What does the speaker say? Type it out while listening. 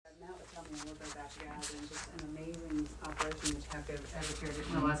with those guys, and just an amazing operation that you have over here.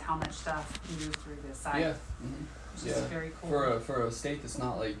 Didn't realize how much stuff moves through this site. Yeah. Which is very cool. For a state that's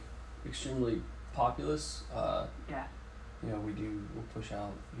not like extremely populous, yeah. We'll push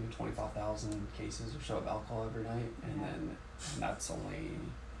out 25,000 cases or so of alcohol every night, and that's only,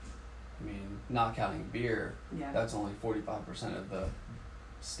 not counting beer. Yeah. That's only 45% of the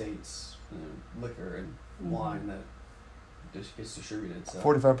state's liquor and wine that just gets distributed. So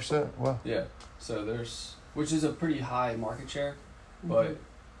 45%. Wow. Yeah. So which is a pretty high market share, but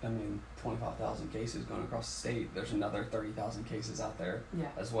 25,000 cases going across the state. There's another 30,000 cases out there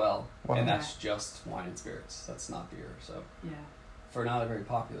as well, and that's just wine and spirits. That's not beer. So for not a very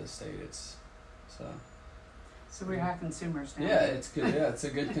populous state, it's so we're high consumers now. Yeah, it's good. Yeah, it's a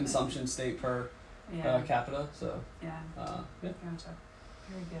good consumption state per capita. So Gotcha.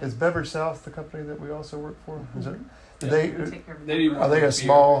 Very good. Is Beverage South the company that we also work for? Is it? Are they a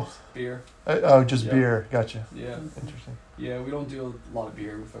small beer? Just beer. Gotcha. Yeah. Interesting. Yeah, we don't do a lot of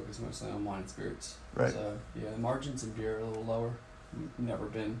beer. We focus mostly on wine and spirits. Right. So the margins in beer are a little lower.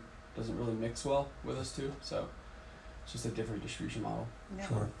 Doesn't really mix well with us too. So it's just a different distribution model. Yeah.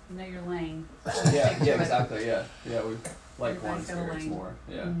 Sure. You know your lane. Yeah, exactly. Yeah, we like wine and spirits more.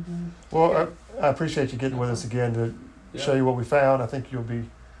 Yeah. Mm-hmm. Well, I appreciate you getting with us again to show you what we found. I think you'll be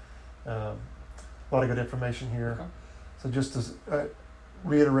a lot of good information here. Okay. So just to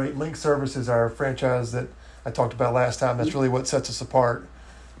reiterate, Link Service is our franchise that I talked about last time. That's really what sets us apart.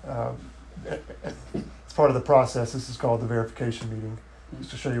 It's part of the process. This is called the verification meeting,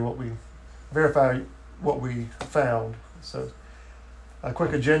 just to show you verify what we found. So a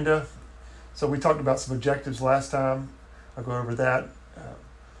quick agenda. So we talked about some objectives last time. I'll go over that.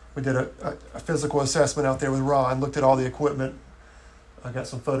 We did a physical assessment out there with Ron, looked at all the equipment. I got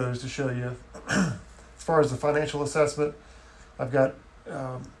some photos to show you. As far as the financial assessment, I've got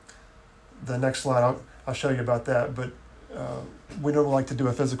the next slide. I'll show you about that. But we normally like to do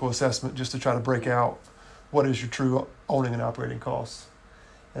a physical assessment just to try to break out what is your true owning and operating costs.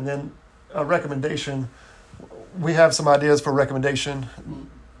 And then a recommendation. We have some ideas for recommendation,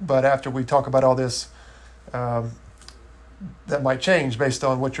 but after we talk about all this, that might change based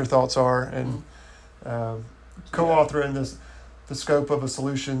on what your thoughts are, and co-authoring the scope of a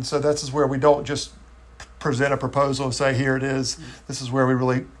solution. So this is where we don't just present a proposal and say, here it is. This is where we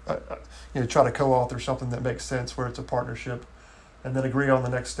really try to co-author something that makes sense, where it's a partnership, and then agree on the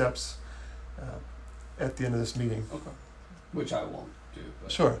next steps at the end of this meeting. Okay. Which I won't do.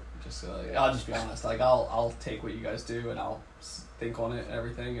 But sure. I'll just be honest. I'll take what you guys do and I'll think on it and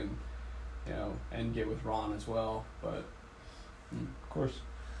everything, and and get with Ron as well. But of course.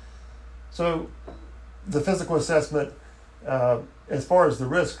 So the physical assessment, as far as the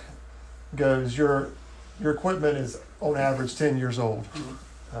risk goes, your equipment is on average 10 years old.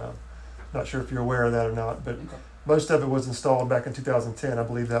 Not sure if you're aware of that or not, but most of it was installed back in 2010. I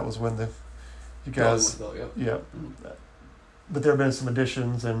believe that was when you guys. But there have been some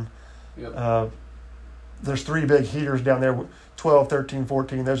additions, and there's 3 big heaters down there, 12, 13,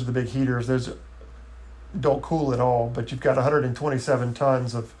 14. Those are the big heaters. Those don't cool at all, but you've got 127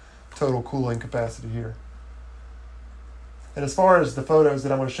 tons of total cooling capacity here. And as far as the photos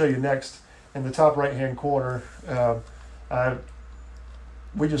that I'm going to show you next, in the top right-hand corner,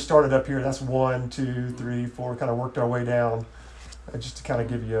 we just started up here. That's 1, 2, 3, 4, kind of worked our way down, just to kind of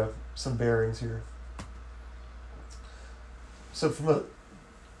give you some bearings here. So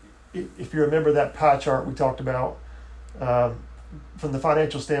if you remember that pie chart we talked about, from the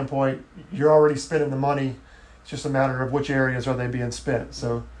financial standpoint, you're already spending the money. It's just a matter of which areas are they being spent.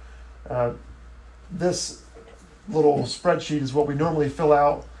 So this little spreadsheet is what we normally fill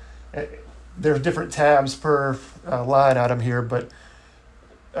out. There's different tabs per line item here, but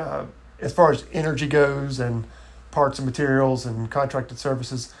as far as energy goes and parts and materials and contracted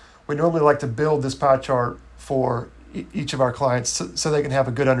services, we normally like to build this pie chart for each of our clients so they can have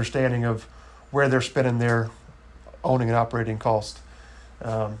a good understanding of where they're spending their owning and operating cost.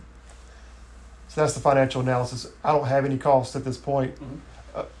 So that's the financial analysis. I don't have any costs at this point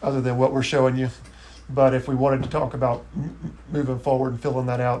other than what we're showing you. But if we wanted to talk about moving forward and filling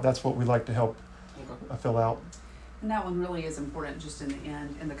that out, that's what we like to help fill out. And that one really is important just in the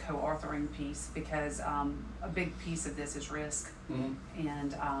end, in the co-authoring piece, because a big piece of this is risk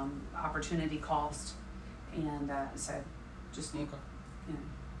and opportunity cost. And so just, So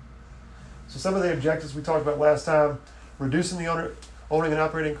some of the objectives we talked about last time, reducing the owning and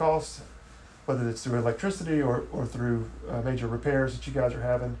operating costs, whether it's through electricity or through major repairs that you guys are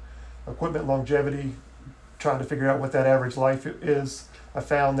having, equipment longevity, trying to figure out what that average life is. I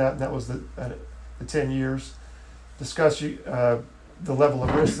found that, and that was the 10 years. Discuss the level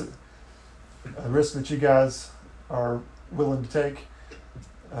of risk a risk that you guys are willing to take.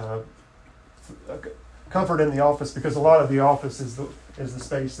 Comfort in the office, because a lot of the office is the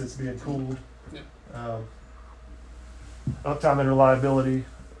space that's being cooled. Yeah. Uptime and reliability,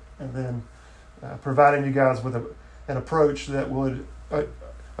 and then providing you guys with an approach that would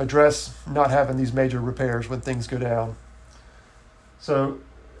address not having these major repairs when things go down. So,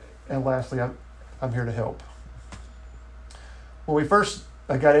 and lastly, I'm here to help. When we first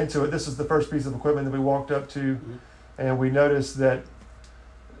got into it, this is the first piece of equipment that we walked up to, and we noticed that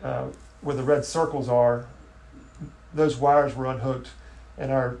where the red circles are, those wires were unhooked,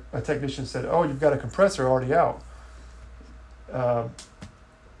 and our technician said, "Oh, you've got a compressor already out."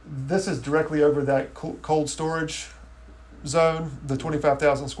 This is directly over that cold storage zone, the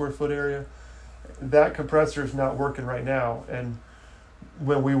 25,000 square foot area. That compressor is not working right now, and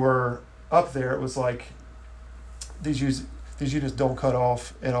when we were up there, it was like these units don't cut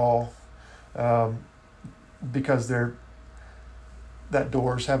off at all, because that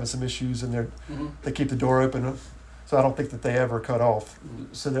door's having some issues, and they keep the door open, so I don't think that they ever cut off.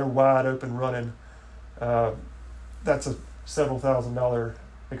 So they're wide open running. That's a several $1,000s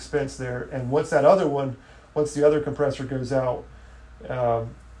expense there, and once the other compressor goes out,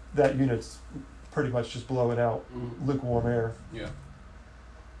 that unit's pretty much just blowing out lukewarm air. Yeah.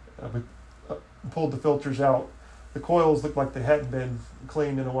 We pulled the filters out. The coils looked like they hadn't been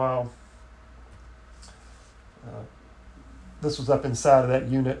cleaned in a while. This was up inside of that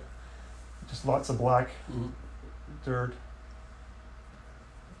unit, just lots of black dirt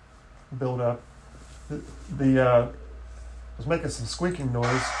build up. The was making some squeaking noise.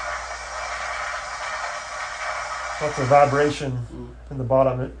 Lots of vibration in the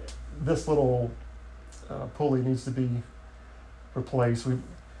bottom. This little pulley needs to be replaced.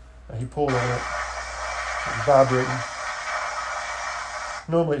 He pulled on it, it's vibrating.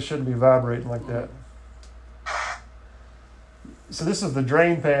 Normally it shouldn't be vibrating like that. So this is the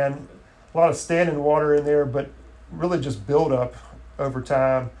drain pan. A lot of standing water in there, but really just build up over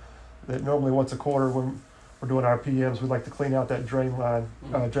time. That normally once a quarter, when we're doing our PMs, we like to clean out that drain line,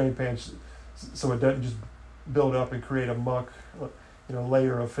 drain pan, so it doesn't just build up and create a muck,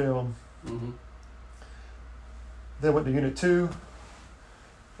 layer of film. Then went to Unit 2.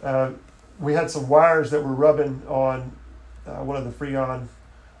 We had some wires that were rubbing on one of the Freon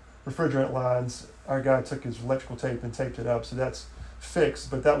refrigerant lines. Our guy took his electrical tape and taped it up, so that's fixed,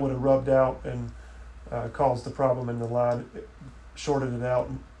 but that would have rubbed out and caused the problem in the line. It shorted it out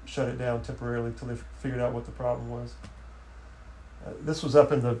and shut it down temporarily until they figured out what the problem was. This was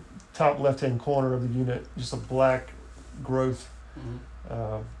up in the top left-hand corner of the unit, just a black growth.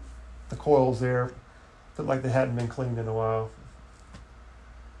 The coils there looked like they hadn't been cleaned in a while.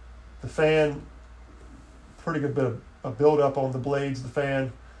 The fan, pretty good bit of build-up on the blades of the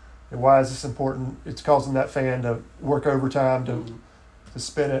fan. And why is this important? It's causing that fan to work overtime to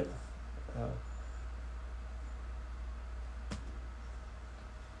spin it.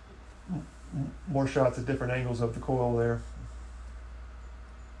 More shots at different angles of the coil there.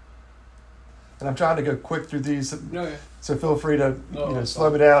 And I'm trying to go quick through these, so feel free to slow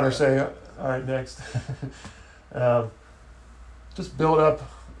me down or say, all right, next. Just build up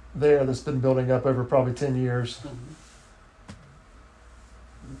there that's been building up over probably 10 years.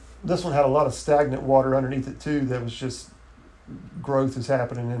 This one had a lot of stagnant water underneath it too. That was just growth is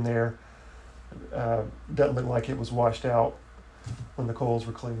happening in there. Doesn't look like it was washed out when the coils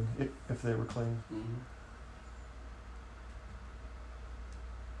were clean, if they were clean.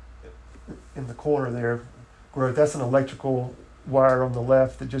 In the corner there, growth. That's an electrical wire on the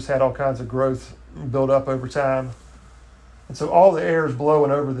left that just had all kinds of growth build up over time. And so all the air is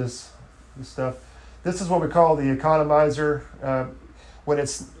blowing over this stuff. This is what we call the economizer. When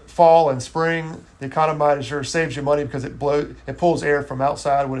it's fall and spring, the economizer saves you money because it pulls air from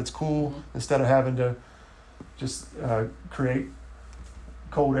outside when it's cool instead of having to just create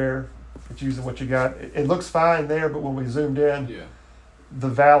cold air. It's using what you got. It looks fine there, but when we zoomed in, the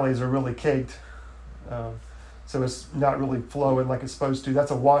valleys are really caked. So it's not really flowing like it's supposed to.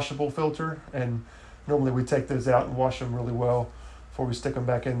 That's a washable filter, and normally we take those out and wash them really well before we stick them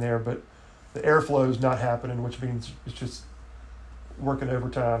back in there. But the airflow is not happening, which means it's just working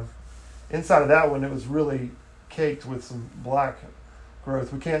overtime. Inside of that one, it was really caked with some black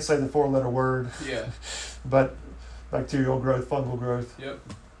growth. We can't say the 4-letter word. But bacterial growth, fungal growth.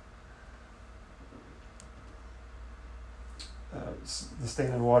 The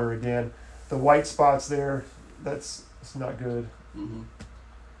standing water again. The white spots there, it's not good.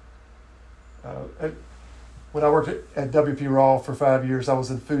 When I worked at WP Raw for 5 years, I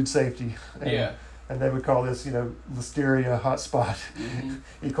was in food safety. And and they would call this, Listeria hotspot, Mm-hmm.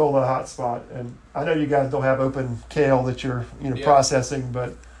 E. coli hotspot. And I know you guys don't have open kale that you're processing,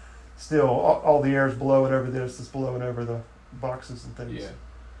 but still, all the air is blowing over this. It's blowing over the boxes and things.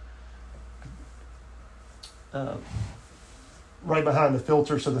 Yeah. Right behind the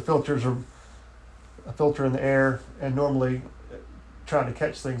filter, so the filters are a filter in the air, and normally trying to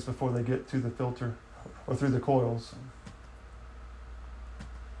catch things before they get through the filter or through the coils.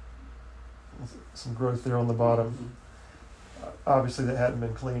 Some growth there on the bottom. Obviously that hadn't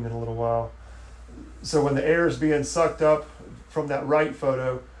been cleaned in a little while. So when the air is being sucked up from that right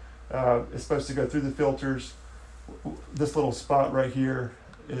photo, it's supposed to go through the filters. This little spot right here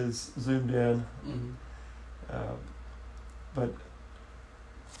is zoomed in. But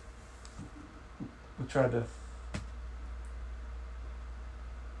we tried to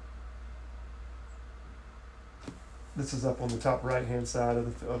this is up on the top right hand side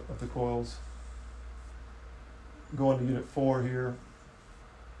of the coils. Going to unit 4 here.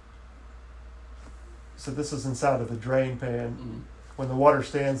 So this is inside of the drain pan. When the water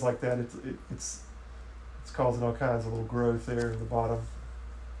stands like that, it's causing all kinds of little growth there in the bottom.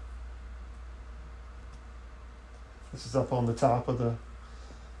 This is up on the top of the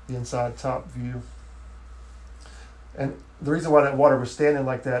inside top view. And the reason why that water was standing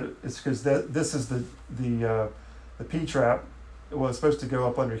like that is because this is the P-trap. It was supposed to go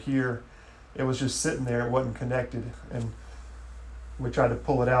up under here. It was just sitting there. It wasn't connected. And we tried to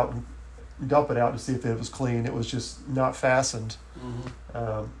pull it out and dump it out to see if it was clean. It was just not fastened.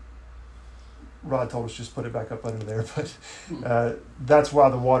 Rod told us just put it back up under there, but that's why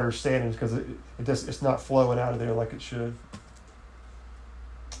the water is standing, because it's not flowing out of there like it should.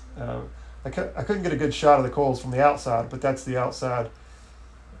 I couldn't get a good shot of the coils from the outside, but that's the outside.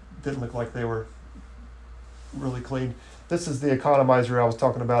 Didn't look like they were really clean. This is the economizer I was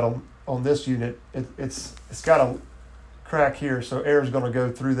talking about on this unit. It's got a crack here, so air is going to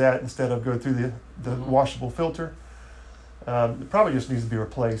go through that instead of go through the washable filter. It probably just needs to be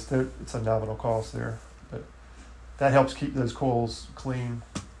replaced. It's a nominal cost there, but that helps keep those coils clean.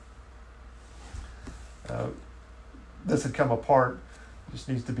 This had come apart, just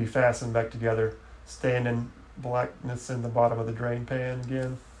needs to be fastened back together. Standing blackness in the bottom of the drain pan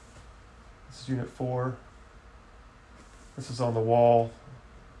again. This is unit 4. This is on the wall.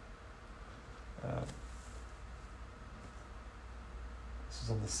 This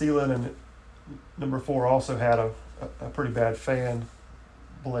is on the ceiling, and number 4 also had a pretty bad fan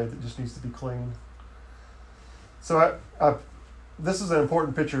blade that just needs to be cleaned. So this is an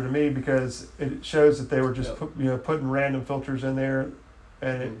important picture to me because it shows that they were just putting random filters in there,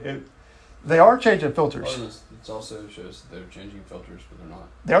 and they are changing filters. It also shows that they're changing filters, but they're not.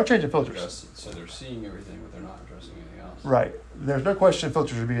 They are changing filters. So they're seeing everything, but they're not addressing anything else. Right. There's no question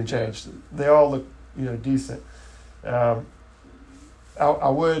filters are being changed. Yeah. They all look, decent. Our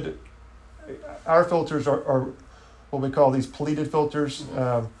filters are what we call these pleated filters.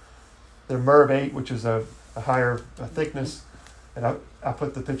 They're MERV 8, which is a higher thickness. And I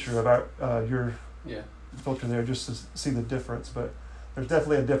put the picture of your filter there just to see the difference. But there's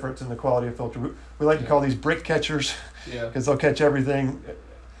definitely a difference in the quality of filter. We like to call these brick catchers because they'll catch everything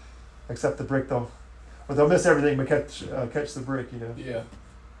except the brick. They'll miss everything but catch the brick, Yeah.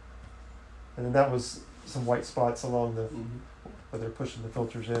 And then that was some white spots along the where they're pushing the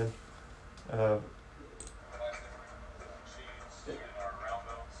filters in.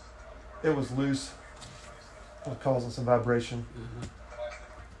 It was loose. It was causing some vibration.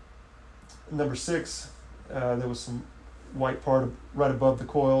 Number 6, there was some white part right above the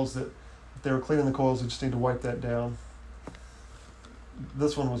coils that if they were cleaning the coils, they just need to wipe that down.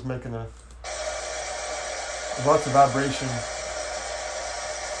 This one was making lots of vibration.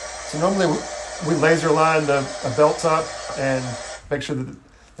 So normally we laser line a belt top and make sure that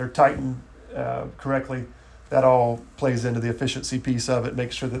they're tightened correctly. That all plays into the efficiency piece of it,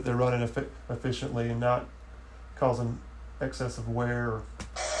 make sure that they're running efficiently and not causing excessive wear or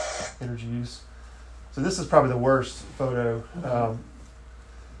energy use. So this is probably the worst photo.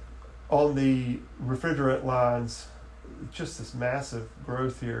 On the refrigerant lines, just this massive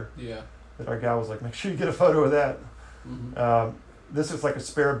growth here. Yeah. That our guy was like, make sure you get a photo of that. This is like a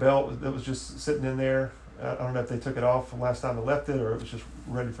spare belt that was just sitting in there. I don't know if they took it off the last time they left it or it was just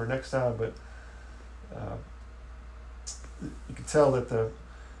ready for next time, but you could tell that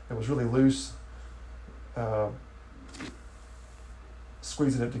it was really loose.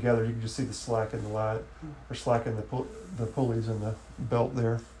 Squeezing it together, you can just see the slack in the line, or slack in the pulleys in the belt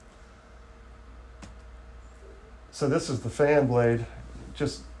there. So this is the fan blade,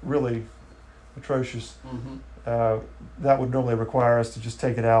 just really atrocious. That would normally require us to just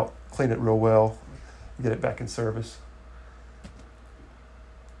take it out, clean it real well, get it back in service.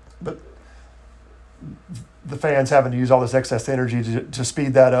 But the fan's having to use all this excess energy to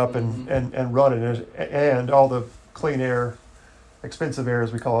speed that up and run it, and all the clean air, expensive air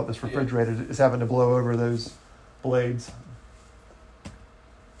as we call it, this refrigerator, is having to blow over those blades.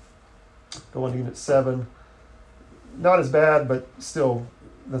 Going to unit 7, not as bad, but still,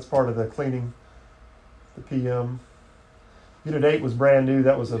 that's part of the cleaning, the PM. Unit 8 was brand new.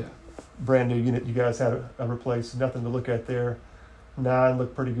 That was a brand new unit you guys had a replaced. Nothing to look at there. 9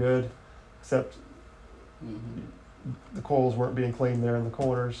 looked pretty good, except the coils weren't being cleaned there in the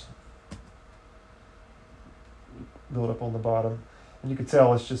corners. Build up on the bottom. And you could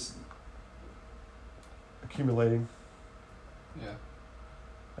tell it's just accumulating.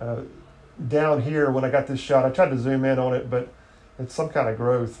 Yeah. Down here, when I got this shot, I tried to zoom in on it, but it's some kind of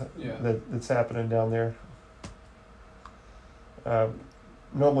growth that's happening down there.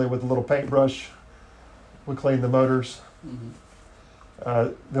 Normally with a little paintbrush, we clean the motors.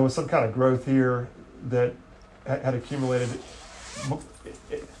 There was some kind of growth here that had accumulated.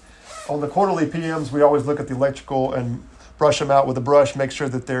 On the quarterly PMs, we always look at the electrical and brush them out with a brush, make sure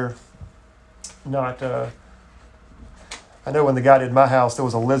that they're not... I know when the guy did my house, there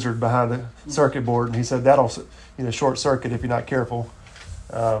was a lizard behind the circuit board, and he said that'll short circuit if you're not careful.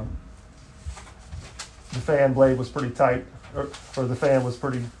 The fan blade was pretty tight, or the fan was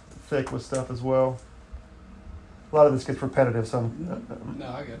pretty thick with stuff as well. A lot of this gets repetitive, so I'm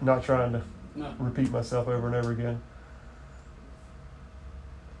not trying to repeat myself over and over again.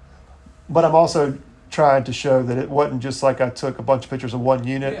 But I'm also trying to show that it wasn't just like I took a bunch of pictures of one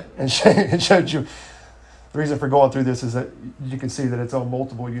unit and showed you. The reason for going through this is that you can see that it's on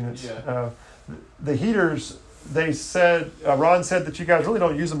multiple units. The heaters, they said, Ron said that you guys really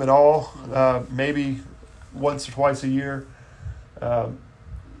don't use them at all, maybe once or twice a year.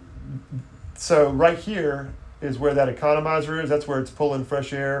 So right here is where that economizer is. That's where it's pulling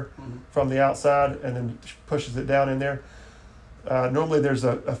fresh air from the outside and then pushes it down in there. Normally there's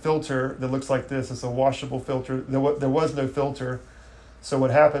a filter that looks like this. It's a washable filter. There was no filter. So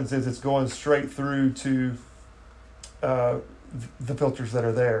what happens is it's going straight through to the filters that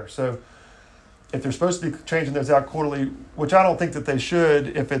are there. So if they're supposed to be changing those out quarterly, which I don't think that they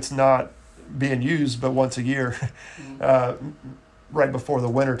should if it's not being used but once a year, right before the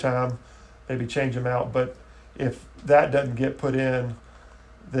winter time, maybe change them out. But if that doesn't get put in,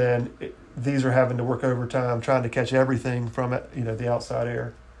 then these are having to work overtime trying to catch everything from the outside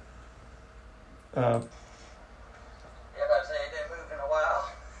air.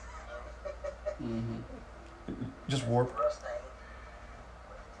 Just warp.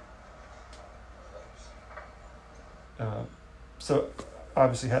 So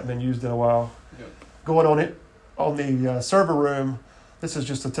obviously hadn't been used in a while. Yep. Going on the server room, this is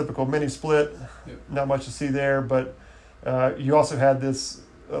just a typical mini split. Yep. Not much to see there, but you also had this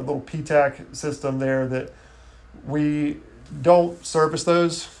little PTAC system there that we don't service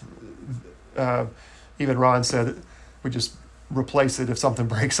those. Even Ron said we just replace it if something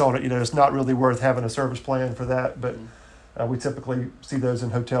breaks on it. It's not really worth having a service plan for that, but we typically see those in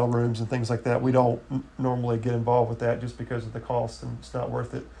hotel rooms and things like that. We don't normally get involved with that just because of the cost, and it's not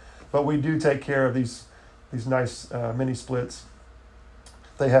worth it. But we do take care of these nice mini splits.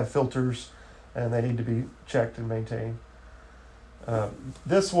 They have filters, and they need to be checked and maintained.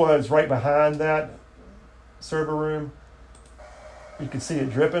 This was right behind that server room. You can see it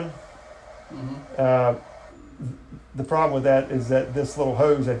dripping. The problem with that is that this little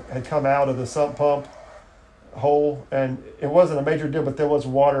hose had come out of the sump pump hole, and it wasn't a major deal, but there was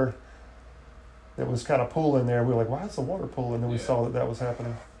water that was kind of pooling there. We were like, why is the water pooling? And then we saw that was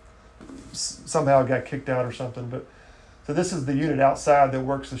happening. Somehow it got kicked out or something. But so this is the unit outside that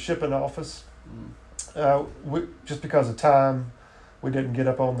works the shipping office. Just because of time, we didn't get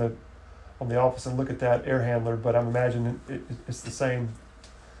up on the office and look at that air handler, but I'm imagining it's the same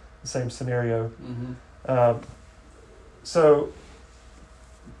scenario. So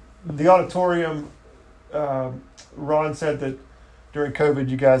the auditorium, Ron said that during COVID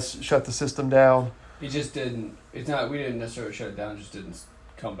you guys shut the system down. He just didn't. We didn't necessarily shut it down. Just didn't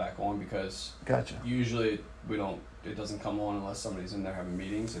come back on because usually it doesn't come on unless somebody's in there having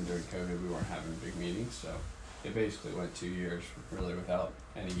meetings. And during COVID we weren't having big meetings, so it basically went 2 years really without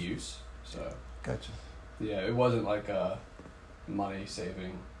any use. So yeah, it wasn't like a money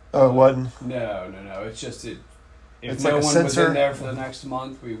saving. Oh, it wasn't? No. It's just it. If it's no like one was in there for the next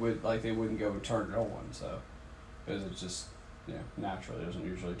month, they wouldn't go and turn it on. So because it's just naturally it doesn't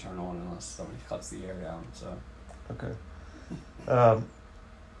usually turn on unless somebody cuts the air down. So okay.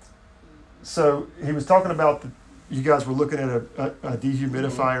 So he was talking about you guys were looking at a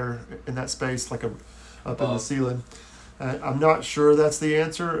dehumidifier in that space, like a up in the ceiling. I'm not sure that's the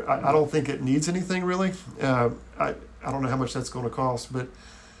answer. I don't think it needs anything really. I don't know how much that's going to cost, but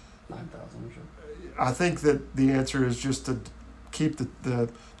 9,000. Sure. I think that the answer is just to keep the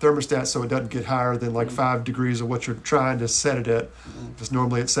thermostat so it doesn't get higher than like 5 degrees of what you're trying to set it at. Because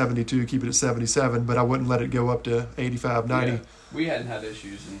normally it's 72, keep it at 77, but I wouldn't let it go up to 85, 90. Yeah. We hadn't had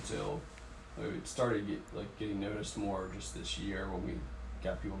issues until it started getting noticed more just this year when we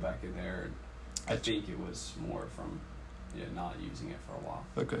got people back in there. And I think it was more from not using it for a while.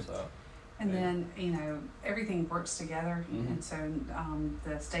 Okay. So, and then, everything works together. And so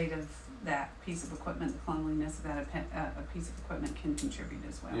the state of that piece of equipment, the cleanliness of that a piece of equipment can contribute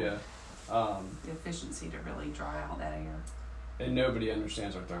as well. Yeah. The efficiency to really dry out that air. And nobody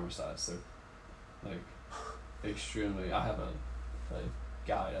understands our thermostats. They're like extremely. I have a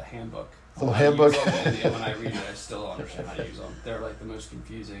guide, a handbook. Little handbook. And when I read it, I still don't understand how to use them. They're like the most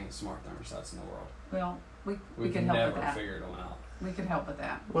confusing smart thermostats in the world. Well, we could help never with that. figured them out. We could help with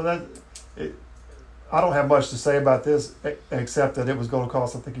that. Well, I don't have much to say about this except that it was going to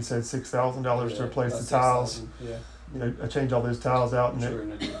cost, I think he said $6,000 to replace the tiles. Yeah. Change all those tiles out. And we're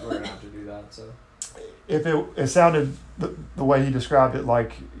gonna have to do that. So if it sounded the way he described it,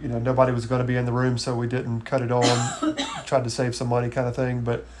 like nobody was going to be in the room, so we didn't cut it on, tried to save some money, kind of thing.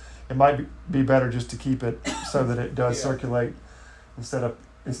 But it might be better just to keep it so that it does circulate instead of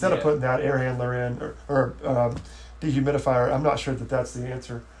putting that air handler in or dehumidifier. I'm not sure that that's the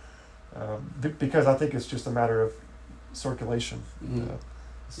answer. Because I think it's just a matter of circulation. We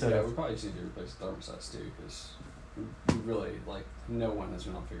probably just need to replace the thermostats too, because we really no one has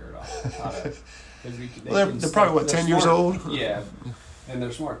been able to figure it out how to. Because they're probably 10 years old. Yeah, and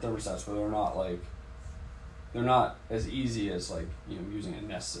they're smart thermostats, but they're not as easy as using a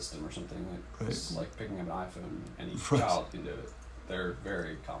Nest system or something It's like picking up an iPhone. Any child can do it. They're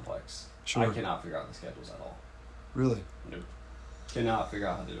very complex. Sure. I cannot figure out the schedules at all. Really? Nope. Cannot figure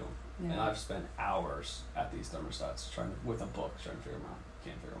out how to do them. Yeah. And I've spent hours at these thermostats with a book trying to figure them out.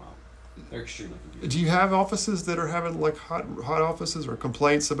 Can't figure them out. They're extremely confusing. Do you have offices that are having hot offices or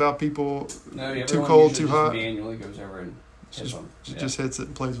complaints about people too cold, too hot? Manually goes over and hits them. Just hits it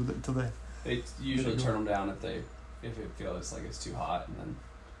and plays with it until they usually turn them down if it feels like it's too hot, and then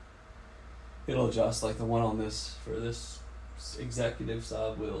it'll adjust. Like the one on this for this executive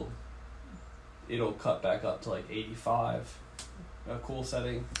sub it'll cut back up to 85. A cool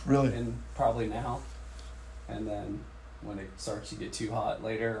setting, really, and probably now, and then when it starts to get too hot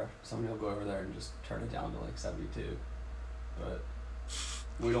later, somebody will go over there and just turn it down to 72. But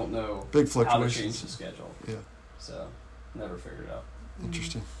we don't know big how to fluctuations. change the schedule. Yeah, so never figured it out.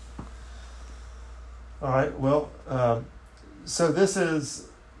 Interesting. All right, well, so this is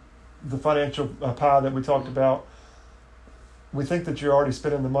the financial pie that we talked about. We think that you're already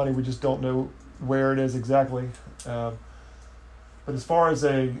spending the money. We just don't know where it is exactly. But as far as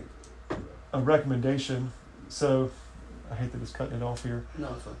a recommendation, so I hate that it's cutting it off here.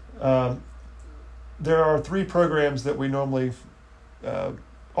 No, it's fine. There are 3 programs that we normally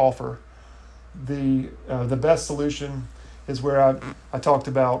offer. The best solution is where I talked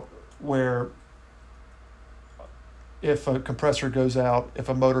about, where if a compressor goes out, if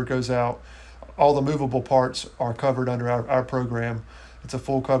a motor goes out, all the movable parts are covered under our program. It's a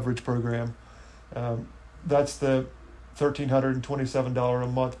full coverage program. That's the $1,327 a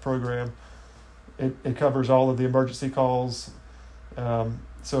month program. It covers all of the emergency calls.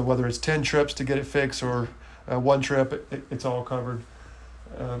 So whether it's 10 trips to get it fixed or 1 trip, it's all covered.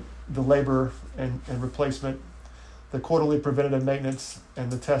 The labor and replacement, the quarterly preventative maintenance,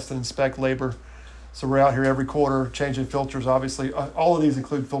 and the test and inspect labor. So we're out here every quarter changing filters. Obviously, all of these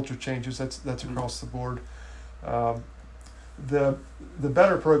include filter changes. That's across the board. The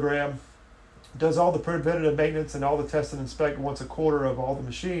better program does all the preventative maintenance and all the test and inspect once a quarter of all the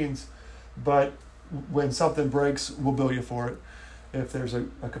machines, but when something breaks, we'll bill you for it. If there's a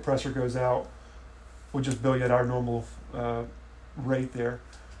compressor goes out, we'll just bill you at our normal rate there.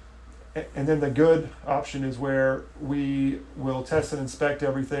 And then the good option is where we will test and inspect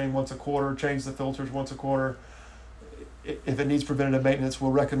everything once a quarter, change the filters once a quarter. If it needs preventative maintenance,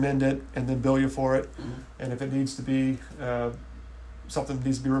 we'll recommend it and then bill you for it. Mm-hmm. And if it needs to be something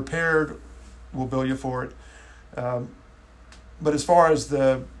needs to be repaired, we'll bill you for it. But as far as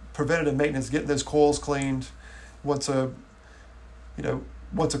the preventative maintenance, getting those coils cleaned once a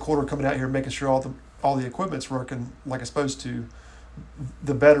quarter, coming out here, making sure all the equipment's working like it's supposed to,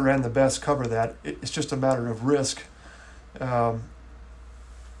 the better and the best cover that. It's just a matter of risk.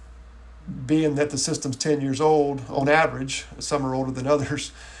 Being that the system's 10 years old on average, some are older than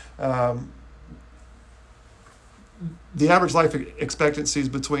others, the average life expectancy is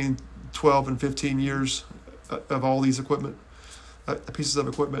between 12 and 15 years of all these pieces of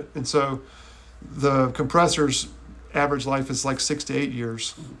equipment. And so the compressor's average life is like 6 to 8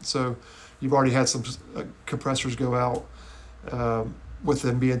 years. So you've already had some compressors go out. With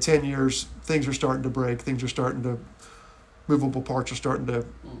them being 10 years, things are starting to break. Movable parts are starting to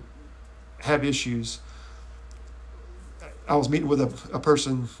have issues. I was meeting with a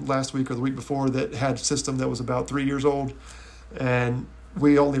person last week or the week before that had a system that was about 3 years old, and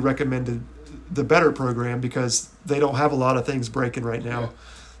we only recommended the better program because they don't have a lot of things breaking right now. Yeah.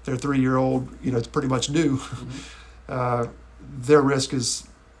 They're 3-year-old, it's pretty much new. Mm-hmm. Their risk is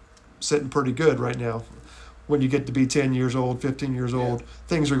sitting pretty good right now. When you get to be 10 years old, 15 years old,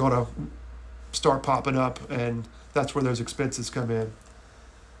 things are going to start popping up, and that's where those expenses come in.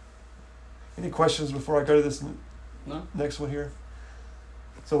 Any questions before I go to this next one here?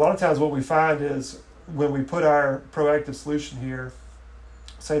 So a lot of times what we find is when we put our proactive solution here,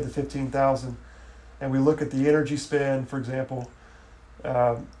 say the 15,000, and we look at the energy spend, for example,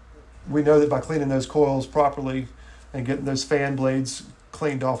 we know that by cleaning those coils properly and getting those fan blades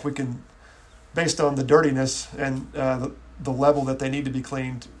cleaned off, we can, based on the dirtiness and the level that they need to be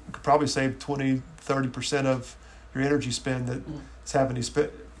cleaned, we could probably save 20-30% of your energy spend that's having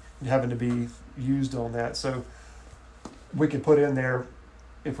to be used on that. So we could put in there,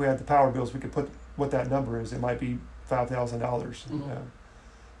 if we had the power bills, we could put what that number is. It might be $5,000.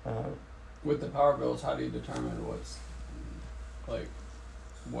 With the power bills, how do you determine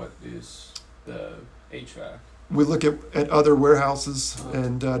what is the HVAC? We look at other warehouses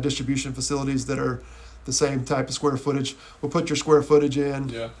and distribution facilities that are the same type of square footage. We'll put your square footage in.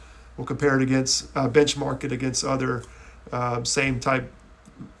 Yeah. We'll compare it against, benchmark it against other same type.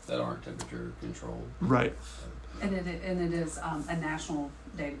 That aren't temperature controlled. Right. And it is a national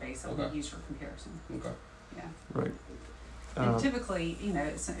database that we use for comparison. Okay. Yeah. Right. And typically,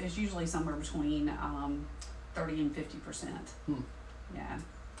 it's usually somewhere between 30 and 50%. Yeah.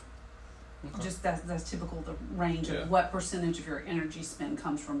 Okay. Just that's typical, the range of what percentage of your energy spend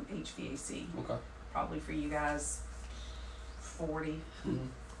comes from HVAC. Okay. Probably for you guys, 40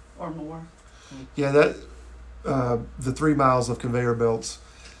 or more. Yeah, that the 3 miles of conveyor belts,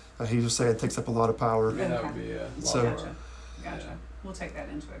 he was saying, takes up a lot of power. Yeah, that would be a lot of power. Gotcha. We'll take that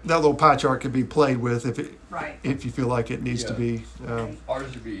into account. That little pie chart could be played with if you feel like it needs to be.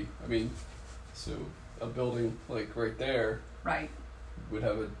 Ours would be, so a building like right there. Right. Would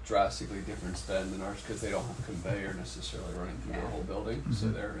have a drastically different spend than ours because they don't have conveyor necessarily running through their whole building, so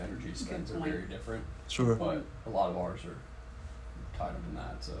their energy spends are very different. Sure. But a lot of ours are tied up in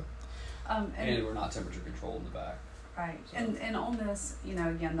that, so. And we're not temperature controlled in the back. Right. So. And on this,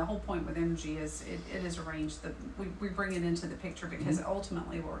 again, the whole point with energy is it is a range that we bring it into the picture because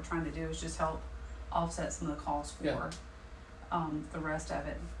ultimately what we're trying to do is just help offset some of the costs for the rest of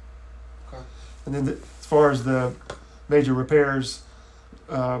it. Okay. And then as far as the major repairs,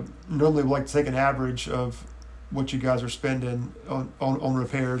 normally we like to take an average of what you guys are spending on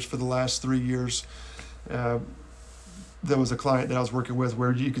repairs for the last 3 years. There was a client that I was working with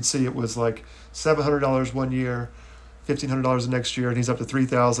where you could see it was like $700 one year, $1,500 the next year, and he's up to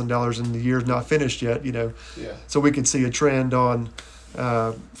 $3,000 and the year's not finished yet, Yeah. So we can see a trend on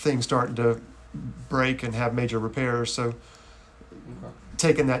things starting to break and have major repairs. So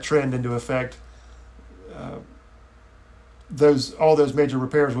taking that trend into effect, all those major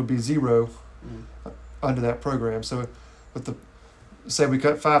repairs would be zero under that program. So with say we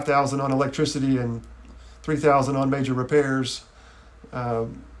cut $5,000 on electricity and $3,000 on major repairs,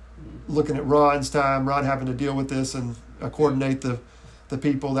 looking at Ron having to deal with this and coordinate the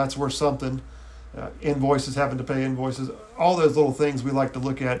people, that's worth something. Invoices, having to pay invoices, all those little things we like to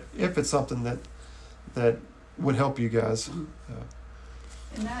look at if it's something that would help you guys.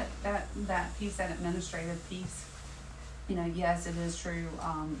 And that piece, that administrative piece, yes, it is true.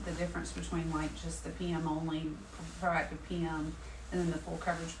 The difference between like just the PM only, proactive PM, and then the full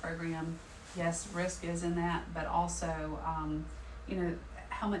coverage program. Yes, risk is in that, but also,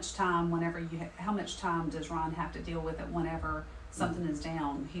 how much time does Ron have to deal with it whenever something is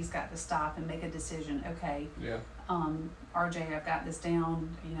down? He's got to stop and make a decision. Okay. Yeah. RJ, I've got this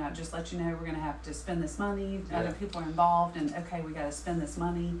down. Just let you know we're going to have to spend this money. Yeah. Other people are involved, and okay, we got to spend this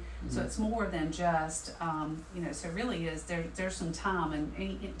money. So it's more than just, So it really is there's some time,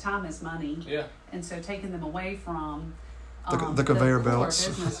 and time is money. Yeah. And so taking them away from the conveyor belts.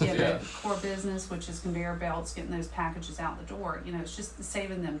 Business, the core business, which is conveyor belts, getting those packages out the door. It's just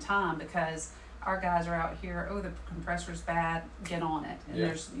saving them time because our guys are out here, the compressor's bad, get on it.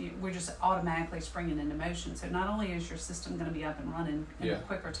 And we're just automatically springing into motion. So not only is your system going to be up and running in a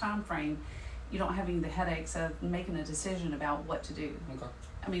quicker time frame, you don't have any of the headaches of making a decision about what to do. Okay.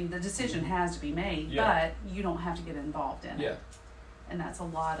 I mean, the decision has to be made, but you don't have to get involved in it. And that's a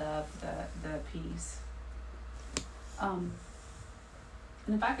lot of the piece. And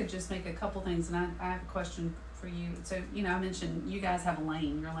if I could just make a couple things, and I have a question for you. So, I mentioned you guys have a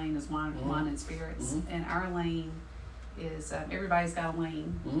lane. Your lane is wine and spirits. And our lane is, everybody's got a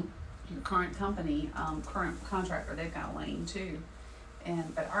lane. Your current company, current contractor, they've got a lane too.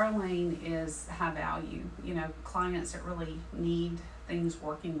 But our lane is high value. Clients that really need things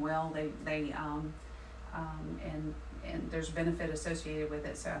working well, and there's benefit associated with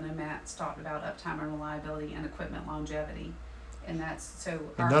it. So I know Matt's talked about uptime and reliability and equipment longevity, and that's so.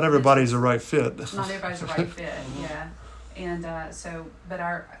 And not everybody's a right fit. Not everybody's a right fit, yeah. And that's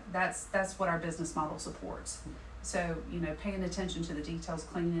what our business model supports. So paying attention to the details,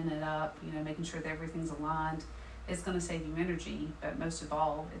 cleaning it up, making sure that everything's aligned. It's going to save you energy, but most of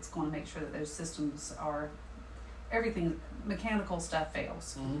all, it's going to make sure that those systems are, everything, mechanical stuff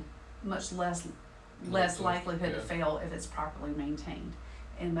fails. Much less likelihood to fail if it's properly maintained,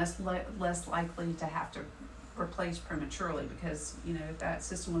 and much less likely to have to replace prematurely, because if that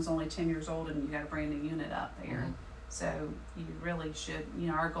system was only 10 years old and you got a brand new unit up there. So you really should,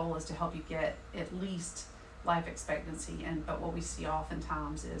 our goal is to help you get at least life expectancy, but what we see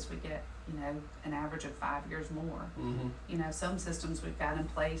oftentimes is we get an average of 5 years more. Some systems we've got in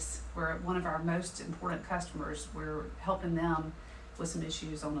place, where one of our most important customers, we're helping them with some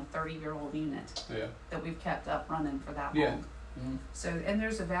issues on a 30-year-old unit that we've kept up running for that long. So, and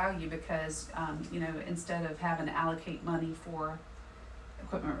there's a value because instead of having to allocate money for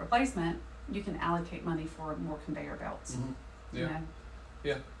equipment replacement, you can allocate money for more conveyor belts.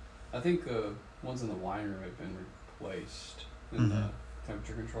 I think the ones in the wine room have been replaced in the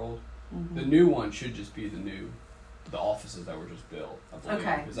temperature controlled. The new one should just be the offices that were just built, I believe.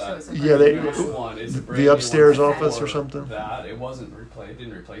 Okay, so it's a one is the upstairs office or something. That it wasn't replaced,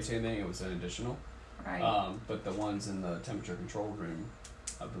 didn't replace anything. It was an additional. Right. But the ones in the temperature controlled room,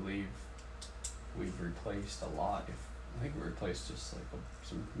 I believe we've replaced a lot. I think we replaced just like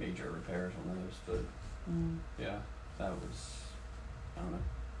some major repairs on those, but that was I don't know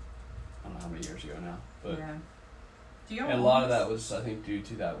how many years ago now, but. And a lot of that was, I think, due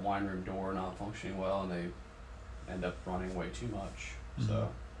to that wine room door not functioning well, and they end up running way too much. So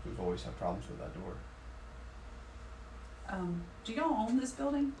we've always had problems with that door. Do y'all own this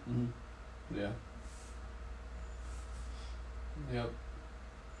building? Yeah. Yep.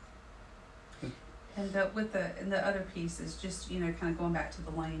 And the other piece is just kind of going back to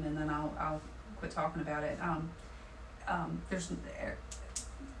the lane, and then I'll quit talking about it. There's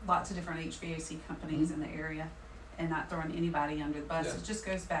lots of different HVAC companies in the area. And not throwing anybody under the bus. It just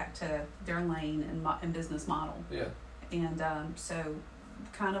goes back to their lane and business model. And so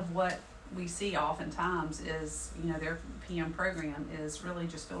kind of what we see oftentimes is, their PM program is really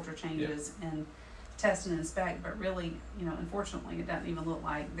just filter changes and test and inspect, but really, unfortunately, it doesn't even look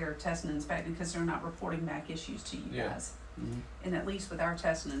like they're testing and inspecting because they're not reporting back issues to you guys. And at least with our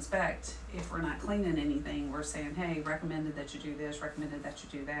test and inspect, if we're not cleaning anything, we're saying, hey, recommended that you do this, recommended that you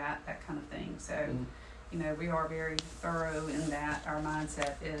do that kind of thing. So. We are very thorough in that. Our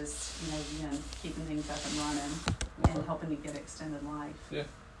mindset is, again, keeping things up and running and helping you get extended life.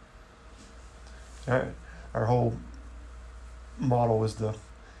 Our whole model is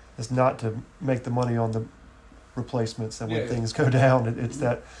not to make the money on the replacements, and when things go down, it's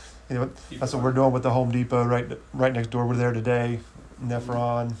that, that's what we're doing with the Home Depot right next door. We're there today,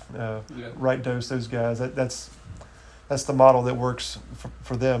 Nephron, Right Dose, those guys. That's the model that works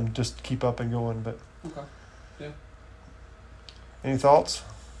for them. Just keep up and going, but. Okay. Yeah. Any thoughts?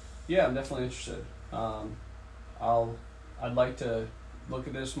 Yeah, I'm definitely interested. I'd like to look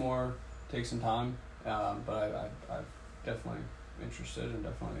at this more, take some time, but I'm definitely interested and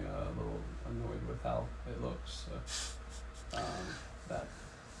definitely a little annoyed with how it looks. So, that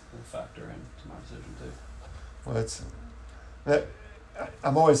will factor into my decision too. Well,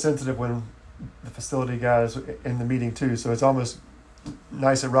 I'm always sensitive when the facility guys in the meeting too, so it's almost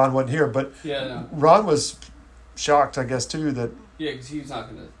nice that Ron wasn't here, but Ron was shocked, I guess, too, that because he's not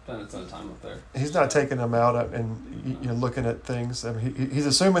going to spend a ton of time up there. He's not taking them out and looking at things. I mean, he's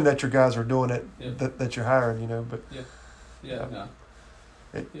assuming that your guys are doing it, that you're hiring, but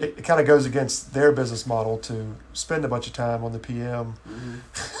it kind of goes against their business model to spend a bunch of time on the PM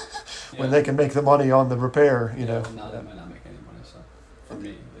when they can make the money on the repair. No, that might not make any money. So for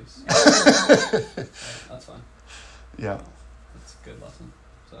me, at least, that's fine. Yeah. Good lesson.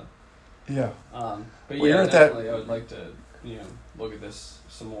 So but definitely I would like to look at this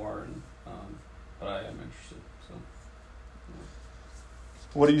some more, and but I am interested. So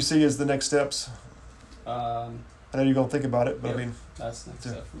What do you see as the next steps? I know you're gonna think about it, but yep, I mean, that's the next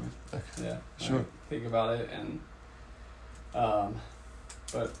step for me. Okay. Yeah, sure. Think about it, and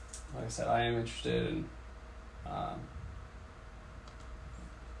but like I said, I am interested, and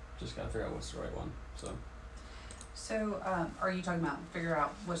just gotta figure out what's the right one. So, are you talking about figure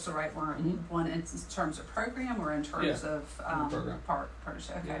out what's the right one, Mm-hmm. one in terms of program or in terms of program?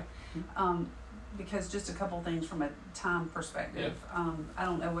 Partnership? Okay. Yeah. Because just a couple things from a time perspective. I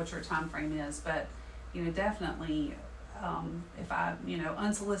don't know what your time frame is, but definitely, if I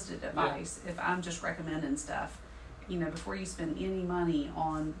unsolicited advice, if I'm just recommending stuff, before you spend any money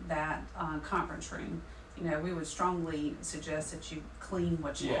on that conference room, we would strongly suggest that you clean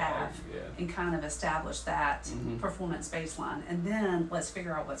what you have and kind of establish that performance baseline. And then let's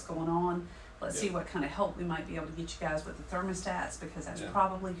figure out what's going on. Let's see what kind of help we might be able to get you guys with the thermostats, because that's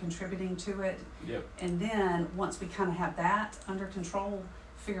probably contributing to it. And then once we kind of have that under control,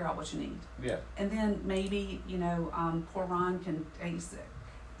 figure out what you need. And then maybe, poor Ron can,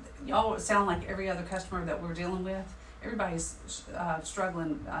 y'all sound like every other customer that we're dealing with. Everybody's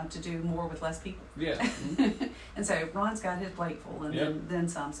struggling to do more with less people. And so Ron's got his plate full, and then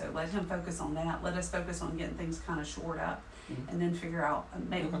some. So let him focus on that. Let us focus on getting things kind of shored up, and then figure out.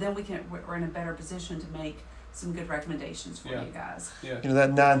 Maybe then we're in a better position to make some good recommendations for you guys. That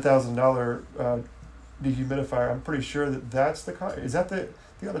 $9,000 dehumidifier. I'm pretty sure that's is that the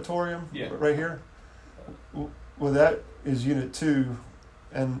auditorium right here? Well, that is Unit 2,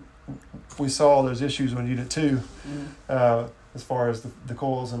 and we saw those issues on Unit 2, as far as the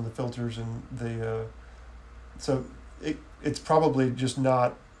coils and the filters and the so it's probably just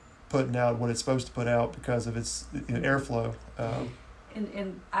not putting out what it's supposed to put out because of its airflow.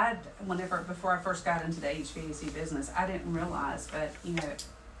 And before I first got into the HVAC business, I didn't realize, but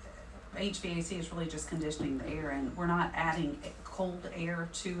HVAC is really just conditioning the air, and we're not adding cold air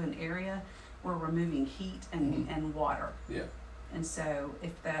to an area. We're removing heat and water. And so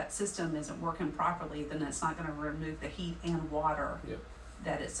if that system isn't working properly, then it's not going to remove the heat and water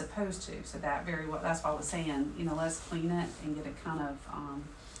that it's supposed to. So that's why I was saying, let's clean it and get it kind of,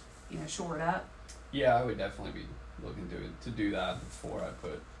 shored up. Yeah, I would definitely be looking to do that before I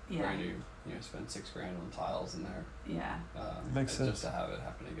put brand new, spend $6,000 on tiles in there. Makes sense. Just to have it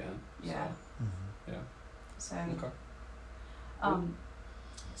happen again. So, okay.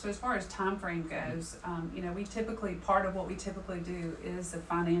 So as far as time frame goes, part of what we typically do is a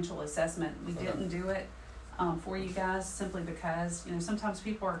financial assessment. We didn't do it for you guys simply because, sometimes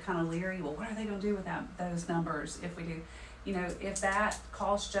people are kind of leery. Well, what are they going to do without those numbers if we do? If that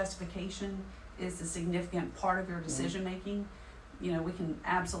cost justification is a significant part of your decision making, we can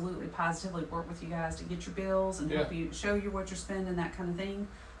absolutely positively work with you guys to get your bills and help you, show you what you're spending, that kind of thing.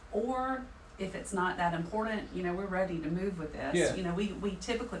 Or if it's not that important, we're ready to move with this. We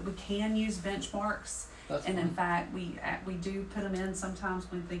typically can use benchmarks, in fact we do put them in sometimes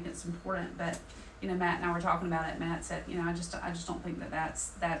when we think it's important. But Matt and I were talking about it. Matt said, I just don't think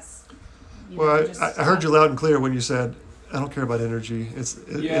that's. Well, I heard you loud and clear when you said, I don't care about energy.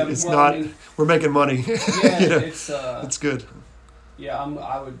 It's not. We're making money. It's good.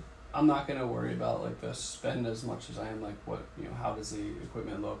 I'm not gonna worry about like the spend as much as I am like what how does the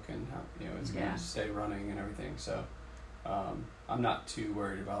equipment look and how it's gonna stay running and everything. So I'm not too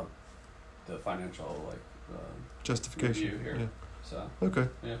worried about the financial justification here. So okay,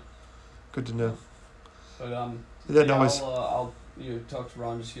 good to know. But I'll talk to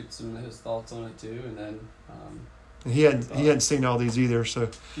Ron, just get some of his thoughts on it too, and then he hadn't seen all these either. So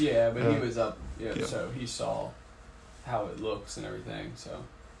but he was up so he saw how it looks and everything. So.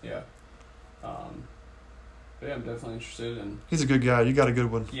 But I'm definitely interested in. He's a good guy. You got a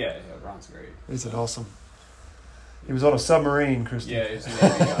good one. Ron's great. He's awesome. He was on a submarine, Christy. Yeah, he's a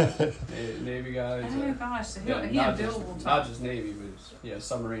Navy guy. Navy guy. Oh gosh, so he had billable talk. Not just Navy, but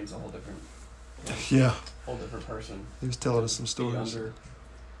submarine's a whole different. Whole different person. He was telling us some stories.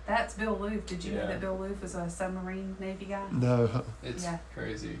 That's Bill Loof. Did you know that Bill Loof was a submarine Navy guy? No. It's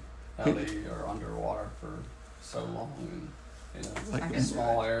crazy how they are underwater for so long and. Like a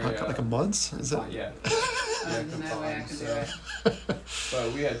small area. Like a month? Is it? No way I could do it.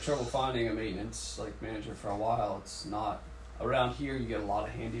 But we had trouble finding a maintenance manager for a while. It's not around here. You get a lot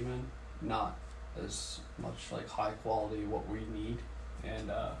of handymen, not as much high quality what we need,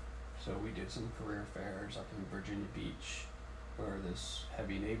 and so we did some career fairs up in Virginia Beach, where there's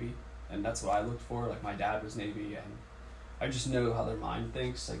heavy Navy, and that's what I looked for. Like my dad was Navy, and I just know how their mind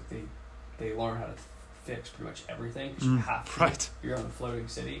thinks. They learn how to fix pretty much everything because you have to. Right. You're on a floating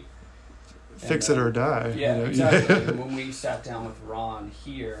city. Fix it or die. Yeah, exactly. And when we sat down with Ron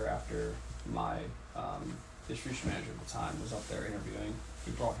here after my distribution manager at the time was up there interviewing,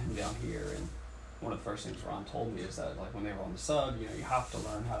 he brought him down here, and one of the first things Ron told me is that, like, when they were on the sub, you have to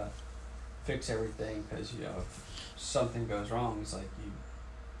learn how to fix everything, because, if something goes wrong, it's like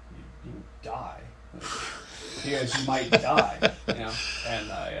you die. Like, you might die,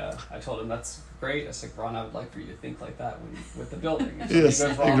 And I told him, that's great. I said, Ron, I would like for you to think like that with the building. If yes,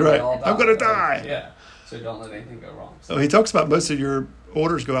 goes wrong, right. I'm going to die. Yeah. So don't let anything go wrong. So. Oh, he talks about most of your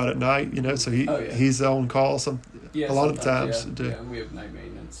orders go out at night, so he's on call a lot of the times. Yeah, and we have night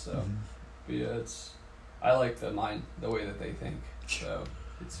maintenance, so but yeah, I like the way that they think. So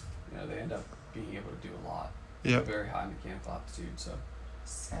it's they end up being able to do a lot. Yeah. Very high mechanical aptitude. So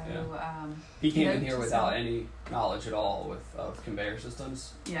he came in here without any knowledge at all of conveyor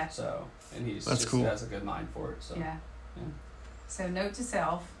systems. Yeah. So and he's That's just cool. has a good mind for it. So yeah. So note to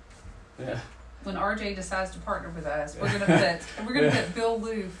self. Yeah. When RJ decides to partner with us, we're gonna put Bill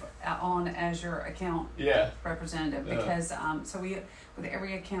Loof on as your account representative, because with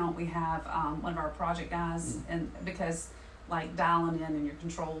every account we have one of our project guys, and because like dialing in and your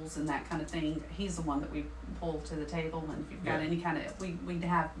controls and that kind of thing, he's the one that we pull to the table. And if you've got any kind of, we'd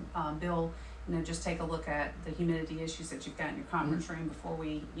have Bill, just take a look at the humidity issues that you've got in your conference room before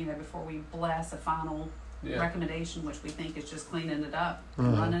we bless a final recommendation, which we think is just cleaning it up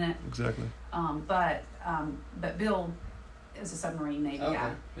and running it. Exactly. But Bill is a submarine Navy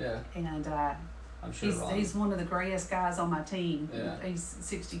guy. Yeah. And I'm sure he's one of the greatest guys on my team. Yeah. He's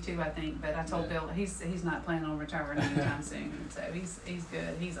 62, I think. But I told Bill he's not planning on retiring anytime soon. So he's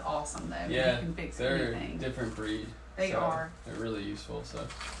good. He's awesome though. Yeah. He can fix they're anything. A different breed. They are. They're really useful. So.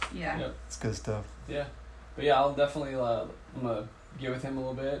 Yeah. Yep. It's good stuff. Yeah. But yeah, I'll definitely I'm gonna get with him a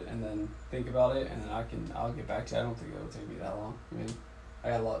little bit and then think about it, and then I'll get back to you. I don't think it'll take me that long. I mean, I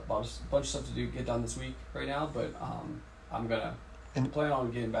got a bunch of stuff to get done this week right now, but I'm gonna plan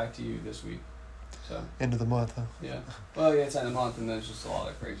on getting back to you this week. So end of the month, huh? Yeah. Well, yeah, it's end of the month, and there's just a lot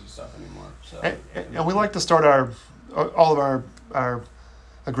of crazy stuff anymore. So and we like to start all of our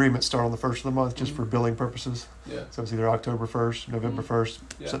agreements start on the first of the month, just for billing purposes. Yeah. So it's either October 1st, November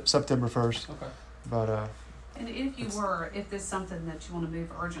 1st, September 1st. Okay. But and if this is something that you want to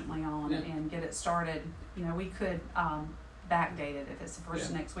move urgently on and get it started, we could backdate it. If it's the first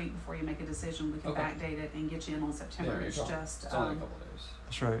of next week before you make a decision, we could backdate it and get you in on September. Yeah, it's only a couple of days.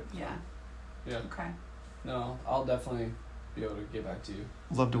 That's right. Yeah. Yeah. Okay. No, I'll definitely be able to get back to you.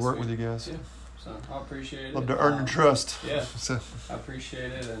 Love to work with you guys. Yeah. So I appreciate it. Love to earn your trust. Yeah. So I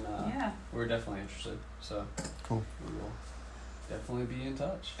appreciate it, and we're definitely interested. So cool. We will definitely be in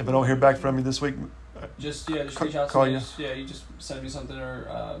touch. If I don't hear back from you this week, just reach out to me. You just send me something,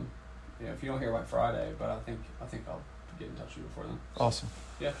 or if you don't hear by Friday, but I think I'll get in touch with you before then. Awesome.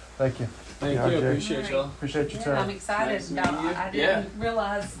 Yeah. Thank you. Thank you. Appreciate y'all. Appreciate your time. I'm excited about it. I didn't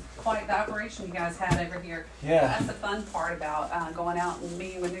realize quite the operation you guys had over here. Yeah. That's the fun part about going out and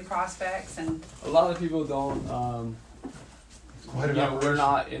meeting with new prospects. And a lot of people don't. We're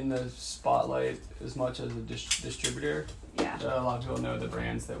not in the spotlight as much as a distributor. Yeah. A lot of people know the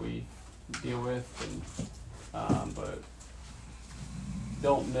brands that we deal with, and but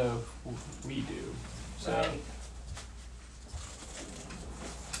don't know who we do. So. Right.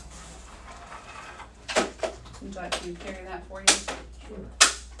 Would you like me to carry that for you? Sure.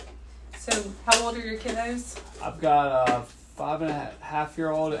 So, how old are your kiddos? I've got a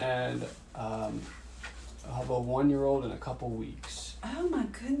 5.5-year-old and I'll have a 1-year-old in a couple weeks. Oh my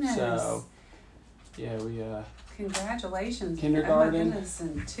goodness! So, yeah, we congratulations! Kindergarten. Oh my goodness,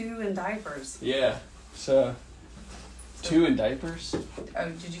 and 2 in diapers. Yeah. So 2 in diapers. Oh,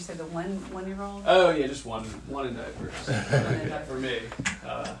 did you say the 1-year-old? Oh yeah, just one in diapers. For me.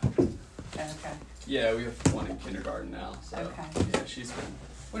 Okay. Yeah, we have 1 in kindergarten now. So yeah, she's been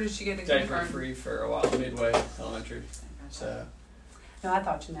Where did she get in diaper kindergarten? free for a while, Midway Elementary. So. No, I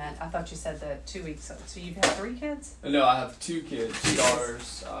thought you said the 2 weeks. So you've had 3 kids? No, I have 2 kids, 2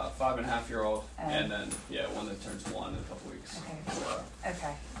 daughters, 5.5-year-old, and then one that turns 1 in a couple weeks. Okay. So.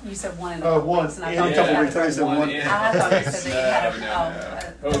 Okay. You said 1 in a couple one. weeks, and I Yeah, thought yeah, you had said one. I thought you said that you had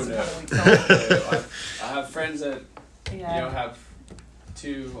a couple weeks old. I have friends that have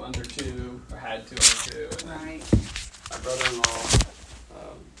 2 under 2 or had 2 under 2, and right. My brother-in-law,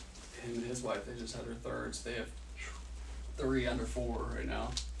 him and his wife, they just had their 3rd, so they have 3 under 4 right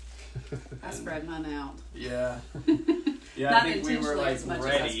now. I spread mine out. Yeah. Not I think we were like as much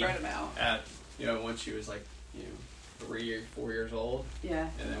ready as I spread them out. at when she was like 3 or 4 years old. Yeah.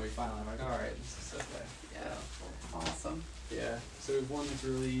 And then we finally were like, all right, this is okay. Yeah. Awesome. Yeah. So we have one that's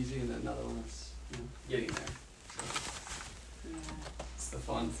really easy, and then another one that's getting there. So it's the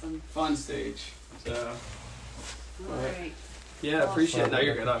fun stage. So. All right. Yeah, appreciate it. No,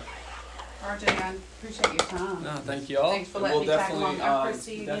 you're good. RJ, I appreciate your time. No, thank you all. Thanks for letting me tag along. I'll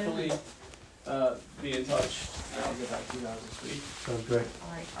see you definitely be in touch. I'll get back to you guys this week. Sounds great.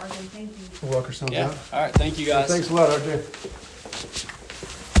 All right, RJ, thank you. We'll work ourselves Yeah. out. All right. Thank you guys. Thanks a lot, RJ.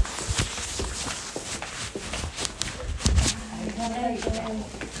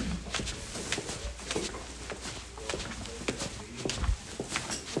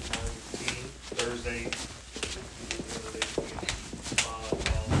 Thursday.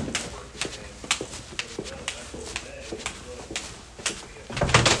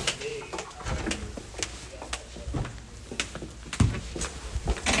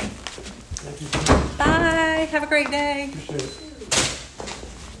 Bye. Have a great day. Appreciate it.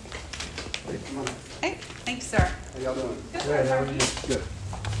 Hey, thanks, sir. How y'all doing? Good. Yeah, how are you? Good.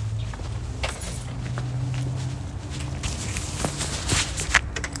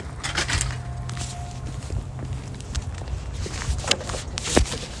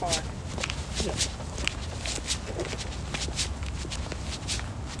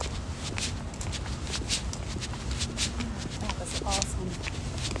 That was awesome.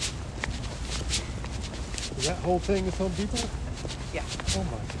 Is that whole thing is Home Depot? Yeah. Oh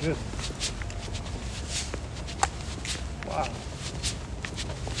my goodness. Wow.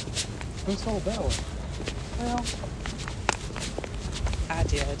 Who sold that one? Well, I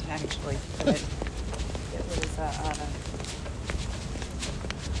did actually, but it was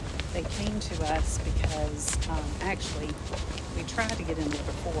they came to us because actually we tried to get in there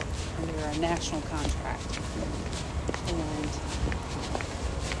before, and they were a national contract, and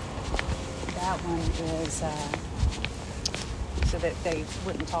that one is so that they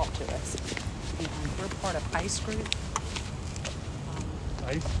wouldn't talk to us. And we're part of ICE Group.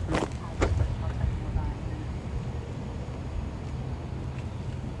 Ice?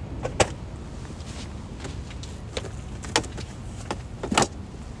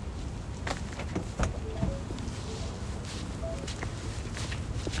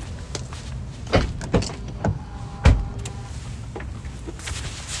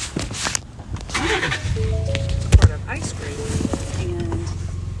 Part of ICE Group, and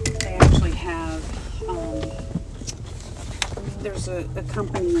they actually have there's a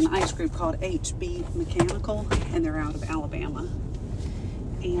company in ICE Group called HB Mechanical, and they're out of Alabama,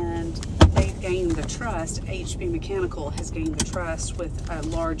 and they've gained the trust. HB Mechanical has gained the trust with a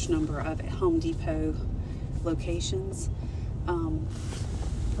large number of Home Depot locations, and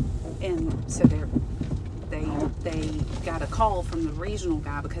so they got a call from the regional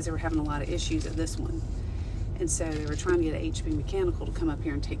guy because they were having a lot of issues at this one. And so they were trying to get HB Mechanical to come up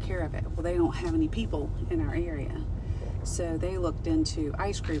here and take care of it. Well, they don't have any people in our area. So they looked into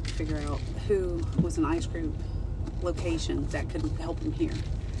ICE Group to figure out who was an ICE Group location that could help them here.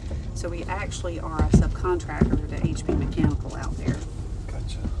 So we actually are a subcontractor to HB Mechanical out there.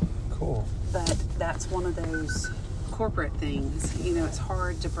 Gotcha. Cool. But that's one of those corporate things. You know, it's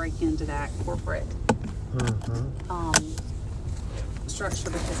hard to break into that corporate structure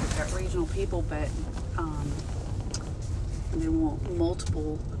because it's got regional people, but they want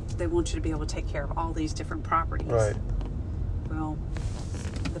multiple. They want you to be able to take care of all these different properties. Right. Well,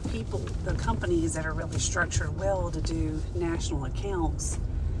 the companies that are really structured well to do national accounts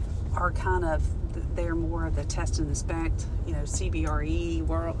are kind of, they're more of the test and inspect, you know, CBRE,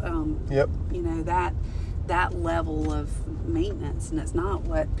 world, Yep. you know, that level of maintenance, and it's not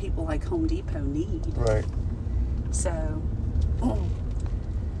what people like Home Depot need. Right. So,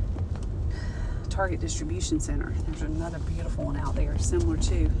 Target Distribution Center, there's another beautiful one out there, similar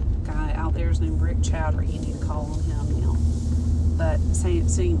to, guy out there is named Rick Chowdhury. You need to call on him now. But same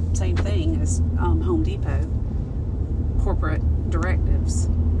thing as Home Depot, corporate directives,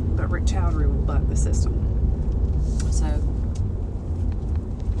 but Rick Chowdhury would buck the system. So,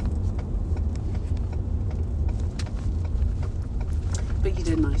 but you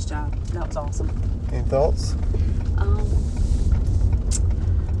did a nice job. That was awesome. Any thoughts?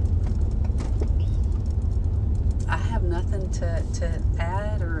 I have nothing to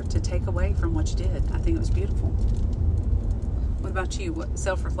add or to take away from what you did. I think it was beautiful. What about you? What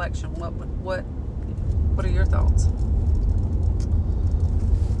self-reflection? What are your thoughts?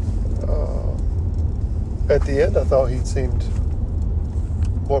 At the end, I thought he seemed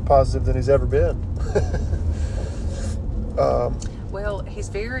more positive than he's ever been. Well, he's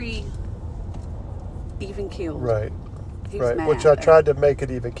very even-keeled. Right. He's Right, mad, which I though. tried to make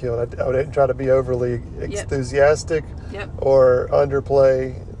it even keeled. I didn't try to be overly enthusiastic or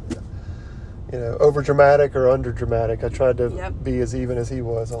underplay, you know, over dramatic or under dramatic. I tried to be as even as he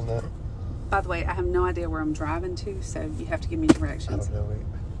was on that. By the way, I have no idea where I'm driving to, so you have to give me directions. I don't know.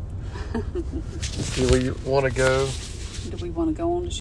 Do we want to go? Do we want to go on to